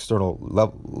garments, external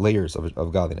layers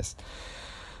of godliness.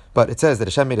 But it says that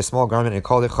Hashem made a small garment and he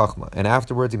called it Chachma. And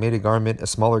afterwards he made a garment,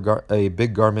 a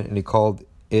big garment, and he called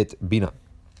it Bina.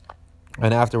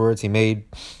 And afterwards he made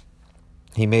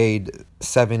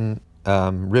 7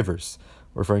 rivers,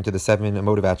 referring to the 7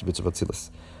 emotive attributes of Atzilus.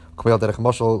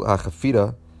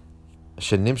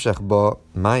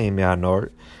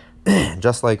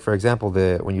 Just like, for example,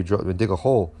 when you dig a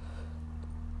hole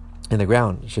in the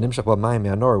ground,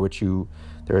 which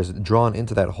there is drawn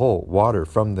into that hole water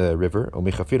from the river, and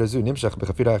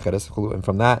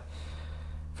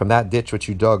from that ditch which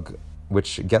you dug,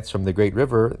 which gets from the great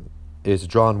river, is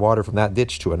drawn water from that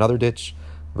ditch to another ditch.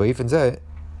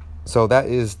 So that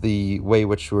is the way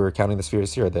which we're counting the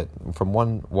spheres here, that from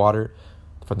one water,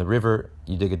 from the river,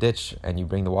 you dig a ditch and you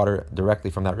bring the water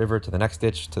directly from that river to the next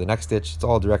ditch, to the next ditch. It's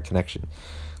all direct connection.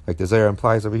 Like the Zohar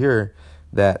implies over here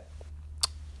that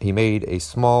he made a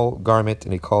small garment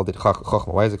and he called it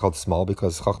Chochmah. Why is it called small?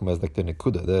 Because Chochmah is like the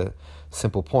Nekuda, the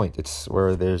simple point. It's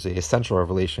where there's a essential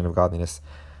revelation of godliness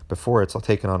before it's all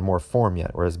taken on more form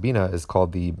yet. Whereas Bina is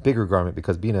called the bigger garment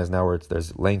because Bina is now where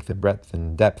there's length and breadth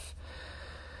and depth.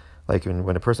 Like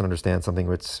when a person understands something,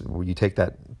 where you take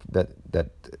that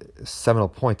seminal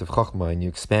point of Chochmah and you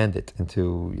expand it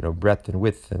into breadth and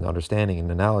width and understanding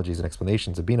and analogies and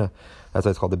explanations of Bina. That's why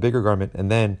it's called the bigger garment. And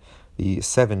then the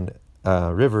 7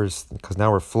 rivers, because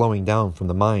now we're flowing down from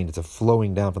the mind. It's a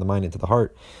flowing down from the mind into the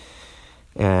heart.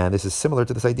 And this is similar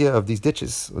to this idea of these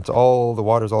ditches. It's all, the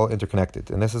water is all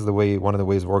interconnected. And this is one of the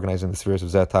ways of organizing the spheres of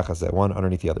Zeh Tachas Zeh, one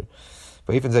underneath the other.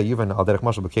 And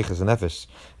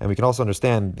we can also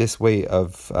understand this way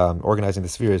of organizing the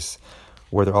spheres,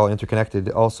 where they're all interconnected,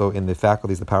 also in the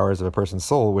faculties, the powers of a person's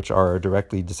soul, which are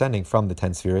directly descending from the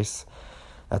 10 spheres.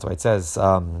 That's why it says,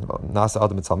 Nasa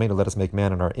Adam Mitzalmeinu, let us make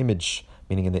man in our image,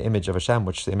 meaning in the image of Hashem,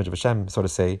 which the image of Hashem, so to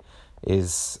say,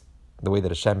 is the way that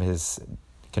Hashem has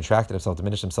contracted himself,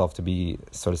 diminished himself to be,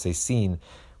 so to say, seen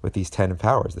with these 10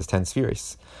 powers, these 10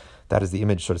 spheres. That is the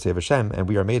image, so to say, of Hashem, and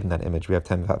we are made in that image. We have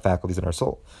 10 faculties in our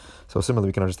soul. So similarly,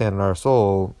 we can understand in our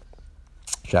soul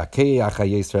that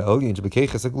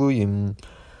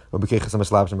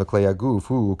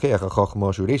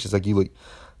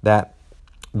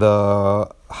the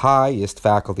highest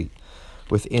faculty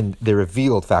within the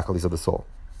revealed faculties of the soul,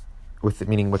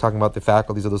 meaning we're talking about the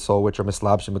faculties of the soul which are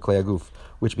mislabshim b'klei haguf,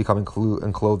 which become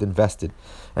enclosed, invested,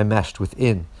 and meshed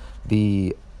within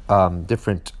the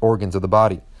different organs of the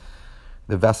body,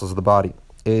 the vessels of the body,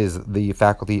 is the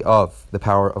faculty of the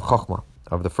power of Chochmah,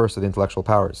 of the first of the intellectual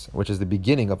powers, which is the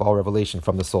beginning of all revelation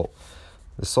from the soul.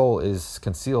 The soul is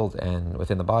concealed and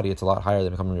within the body, it's a lot higher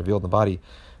than becoming revealed in the body,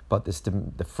 but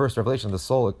the first revelation of the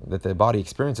soul that the body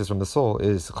experiences from the soul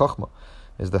is Chochmah,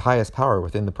 is the highest power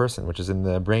within the person, which is in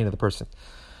the brain of the person.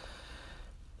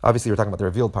 Obviously, we're talking about the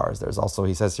revealed powers. There's also,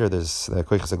 he says here, there's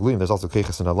Koiches HaGluyim, there's also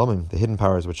Koiches and Alamim, the hidden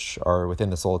powers which are within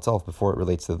the soul itself before it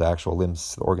relates to the actual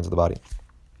limbs, the organs of the body.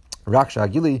 Raksha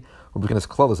Agili,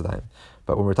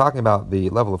 but when we're talking about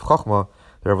the level of Chochmah,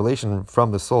 the revelation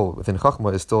from the soul within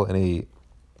Chochmah is still in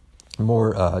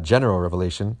more general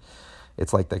revelation.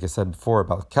 It's like I said before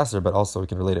about Keser, but also we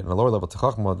can relate it in a lower level to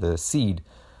Chachma, the seed.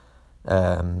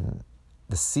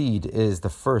 The seed is the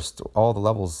first. All the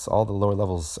lower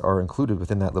levels are included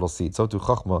within that little seed. So too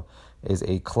Chachma is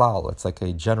a klal. It's like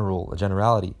a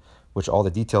generality, which all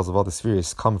the details of all the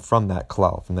spheres come from that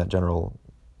klal, from that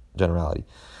generality.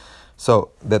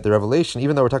 So that the revelation,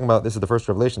 even though we're talking about this is the first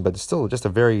revelation, but it's still just a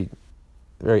very,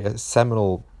 very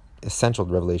seminal, essential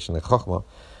revelation, like Chachma,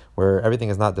 where everything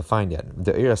is not defined yet.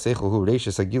 The Eira Seichel Hu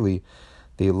Reishis Agili,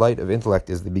 the light of intellect,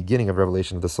 is the beginning of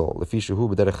revelation of the soul. Because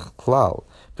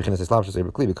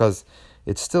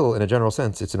it's still, in a general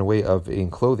sense, it's in a way of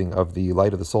enclothing of the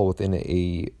light of the soul within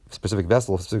a specific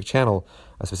vessel, a specific channel,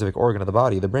 a specific organ of the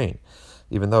body, the brain.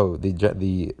 Even though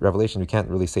the revelation, we can't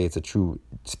really say it's a true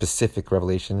specific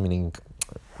revelation, meaning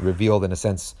revealed in a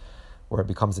sense where it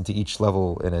becomes into each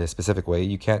level in a specific way.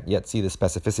 You can't yet see the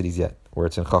specificities yet, where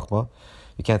it's in Chachma.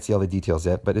 You can't see all the details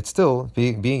yet, but it's still,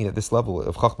 being at this level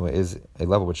of Chachma is a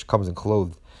level which comes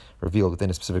enclosed, revealed within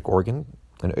a specific organ,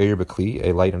 an Eir B'Kli,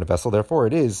 a light in a vessel. Therefore,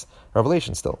 it is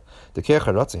revelation still. Because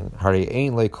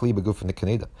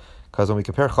when we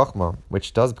compare Chachma,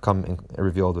 which does become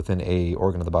revealed within a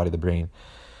organ of the body, the brain,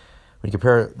 when you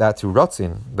compare that to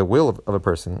Ratzin, the will of a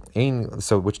person,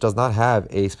 which does not have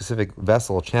a specific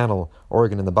vessel, channel,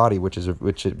 organ in the body which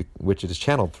it is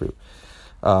channeled through.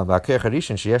 So the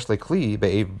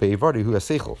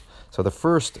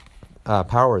first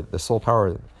power, the soul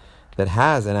power that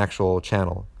has an actual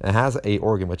channel and has a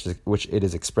organ which it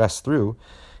is expressed through,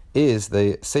 is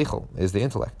the seichel, is the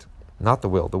intellect, not the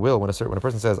will. The will, when a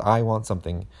person says, I want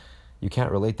something, you can't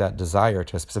relate that desire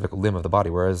to a specific limb of the body.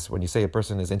 Whereas when you say a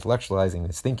person is intellectualizing,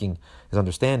 is thinking, is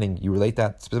understanding, you relate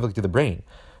that specifically to the brain.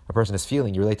 A person is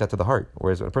feeling, you relate that to the heart.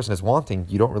 Whereas when a person is wanting,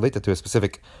 you don't relate that to a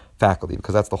specific faculty,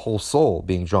 because that's the whole soul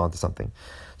being drawn to something.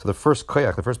 So the first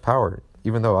koyach, the first power,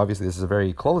 even though obviously this is a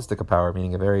very klolistic power,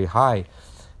 meaning a very high,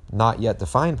 not yet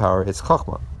defined power, it's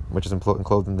chachma, which is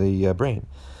enclosed in the brain.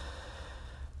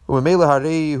 And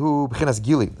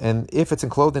if it's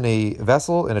enclosed in a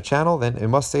vessel, in a channel, then it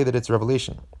must say that it's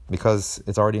revelation, because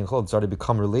it's already enclosed. It's already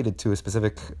become related to a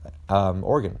specific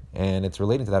organ, and it's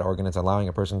relating to that organ. It's allowing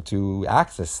a person to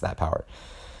access that power.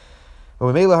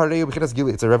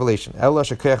 It's a revelation. But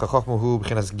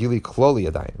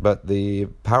the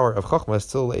power of Chachma is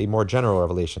still a more general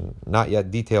revelation, not yet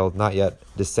detailed, not yet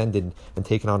descended and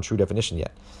taken on true definition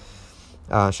yet.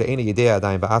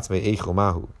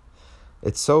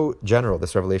 It's so general,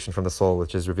 this revelation from the soul,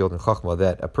 which is revealed in Chachma,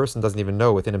 that a person doesn't even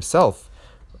know within himself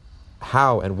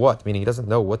how and what, meaning he doesn't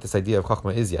know what this idea of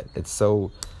Chachma is yet. It's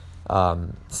so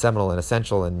seminal and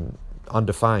essential and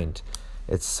undefined.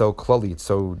 It's so klali, it's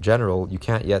so general, you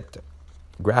can't yet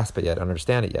grasp it yet,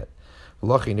 understand it yet. And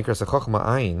that's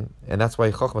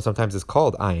why Chachma sometimes is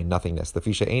called ayin, nothingness.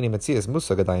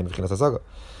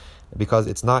 Because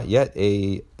it's not yet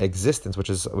a existence which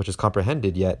is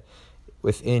comprehended yet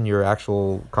within your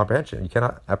actual comprehension. You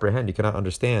cannot apprehend, you cannot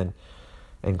understand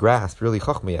and grasp really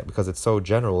Chachma yet, because it's so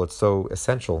general, it's so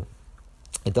essential.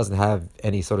 It doesn't have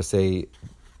any, so to say,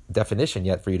 definition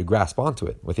yet for you to grasp onto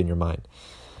it within your mind.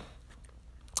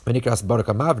 We're on page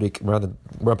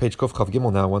Kuf Chav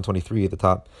Gimel now, 123 at the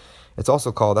top. It's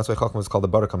also called, that's why Chachma is called the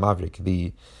Barak HaMavrik,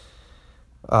 the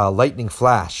lightning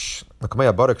flash. Just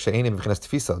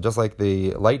like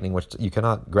the lightning, which you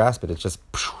cannot grasp it, it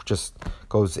just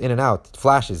goes in and out, it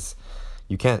flashes.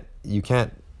 You can't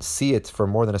see it for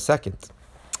more than a second.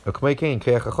 So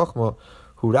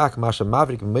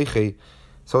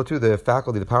too the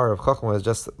faculty, the power of Chachma is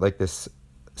just like this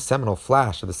seminal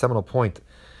flash, or the seminal point,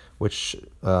 which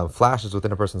flashes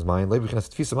within a person's mind,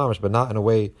 but not in a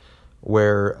way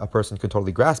where a person can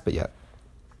totally grasp it yet.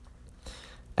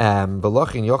 That's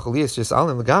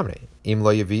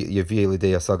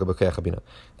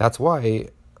why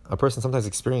a person sometimes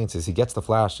experiences, he gets the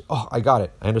flash, oh, I got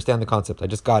it, I understand the concept, I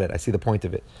just got it, I see the point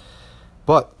of it.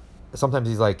 But sometimes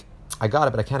he's like, I got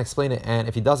it, but I can't explain it. And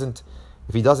if he doesn't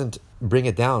bring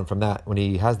it down from that, when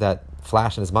he has that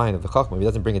flash in his mind of the Chachma, if he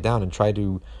doesn't bring it down and try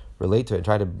to relate to it,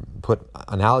 try to put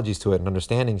analogies to it and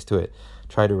understandings to it,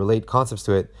 try to relate concepts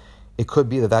to it, it could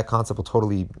be that concept will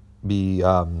totally be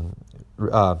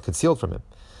concealed from him.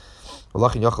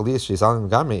 Therefore,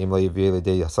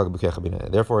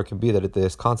 it can be that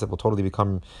this concept will totally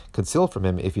become concealed from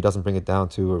him if he doesn't bring it down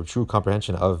to a true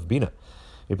comprehension of Bina.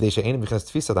 Because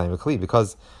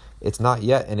it's not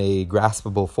yet in a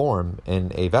graspable form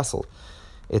in a vessel.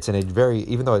 It's in a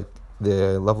even though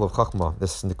the level of Chachma,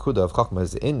 this Nikuda of Chachma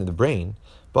is in the brain,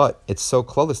 but it's so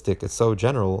klolistic, it's so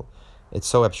general, it's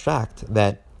so abstract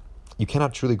that you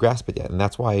cannot truly grasp it yet. And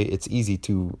that's why it's easy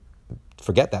to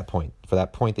forget that point, for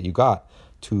that point that you got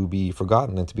to be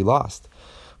forgotten and to be lost.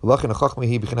 And that's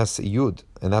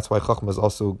why Chachma is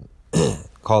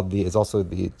also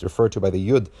referred to by the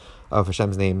Yud of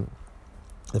Hashem's name,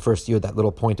 the first Yud, that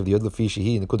little point of the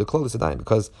Yud,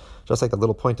 because just like that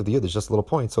little point of the Yud is just a little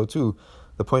point, so too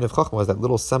the point of Chachma is that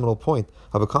little seminal point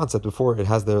of a concept before it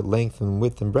has the length and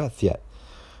width and breadth yet.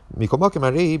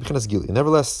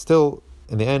 Nevertheless, still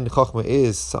in the end, Chachma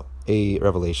is a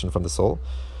revelation from the soul.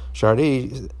 Because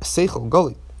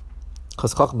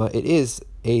Chachma, it is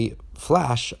a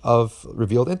flash of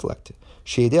revealed intellect.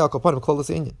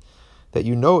 That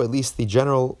you know at least the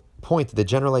general point, the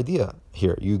general idea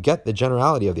here. You get the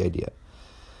generality of the idea.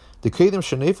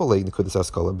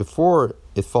 Before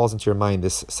it falls into your mind,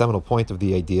 this seminal point of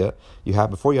the idea,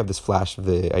 before you have this flash of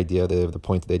the idea, the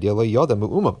point of the idea, you don't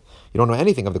know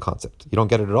anything of the concept. You don't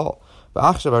get it at all. And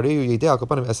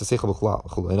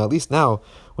at least now,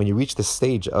 when you reach this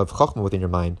stage of Chachma within your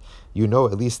mind, you know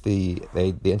at least the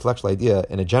intellectual idea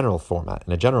in a general format,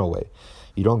 in a general way.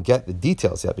 You don't get the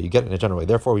details yet, but you get it in a general way.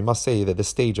 Therefore, we must say that this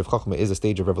stage of Chachma is a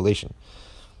stage of revelation.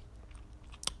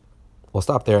 We'll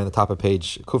stop there on the top of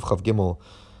page Kuf Chav Gimel,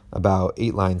 about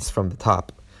 8 lines from the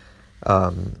top.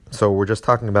 So we're just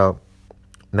talking about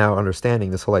now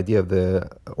understanding this whole idea of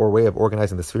way of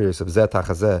organizing the spheres of Zeh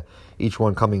Tachazeh, each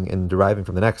one coming and deriving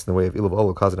from the next in the way of Ilav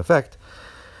Olu, cause and effect,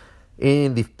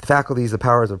 in the faculties, the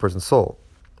powers of a person's soul.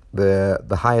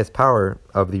 The highest power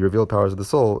of the revealed powers of the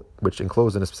soul, which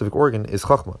enclosed in a specific organ, is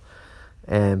Chachma.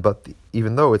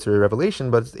 Even though it's a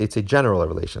revelation, but it's a general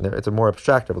revelation. It's a more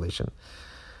abstract revelation.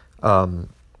 But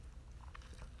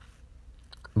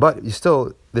this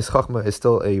Chachma is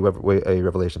still a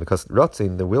revelation, because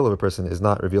Ratzin, the will of a person, is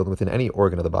not revealed within any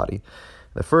organ of the body.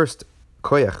 The first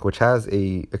koyach, which has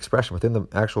a expression within an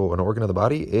organ of the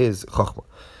body, is Chachma.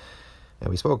 And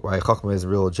we spoke why Chachma is a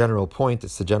real general point.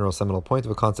 It's the general seminal point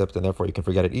of a concept, and therefore you can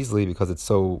forget it easily because it's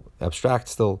so abstract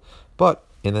still. But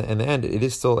in the end, it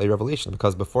is still a revelation,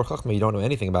 because before Chachma you don't know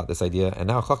anything about this idea, and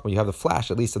now Chachma you have the flash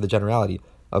at least of the generality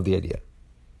of the idea.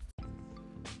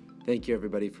 Thank you,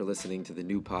 everybody, for listening to the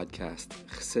new podcast,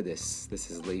 Chassidus.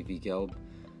 This is Levi Gelb,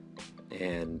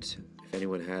 and if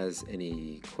anyone has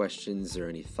any questions or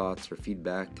any thoughts or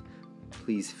feedback,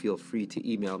 please feel free to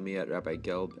email me at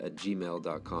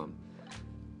rabbigelb@gmail.com.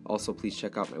 Also, please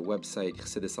check out my website,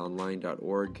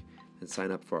 chassidusonline.org, and sign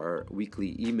up for our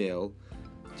weekly email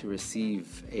to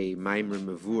receive a Maimer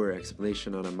Mavur,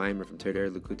 explanation on a Maimer from Torah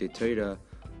Likutei Torah,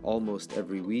 almost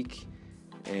every week.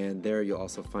 And there you'll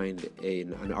also find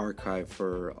an archive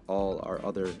for all our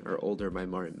older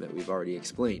Maimarim that we've already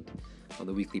explained on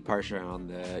the weekly Parsha, on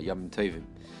the Yom Tovim.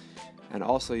 And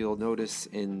also you'll notice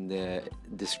in the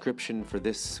description for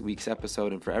this week's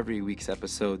episode and for every week's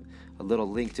episode a little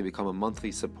link to become a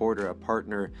monthly supporter, a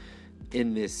partner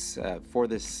in this for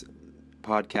this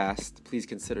podcast. Please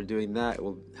consider doing that. It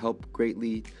will help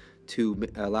greatly to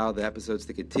allow the episodes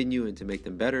to continue and to make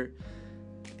them better.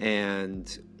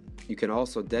 And you can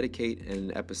also dedicate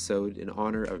an episode in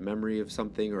honor of memory of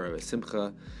something or of a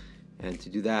simcha. And to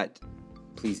do that,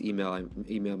 please email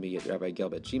me at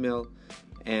rabbigelb@gmail.com,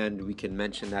 and we can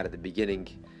mention that at the beginning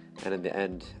and at the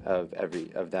end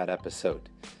of that episode.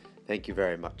 Thank you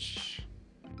very much.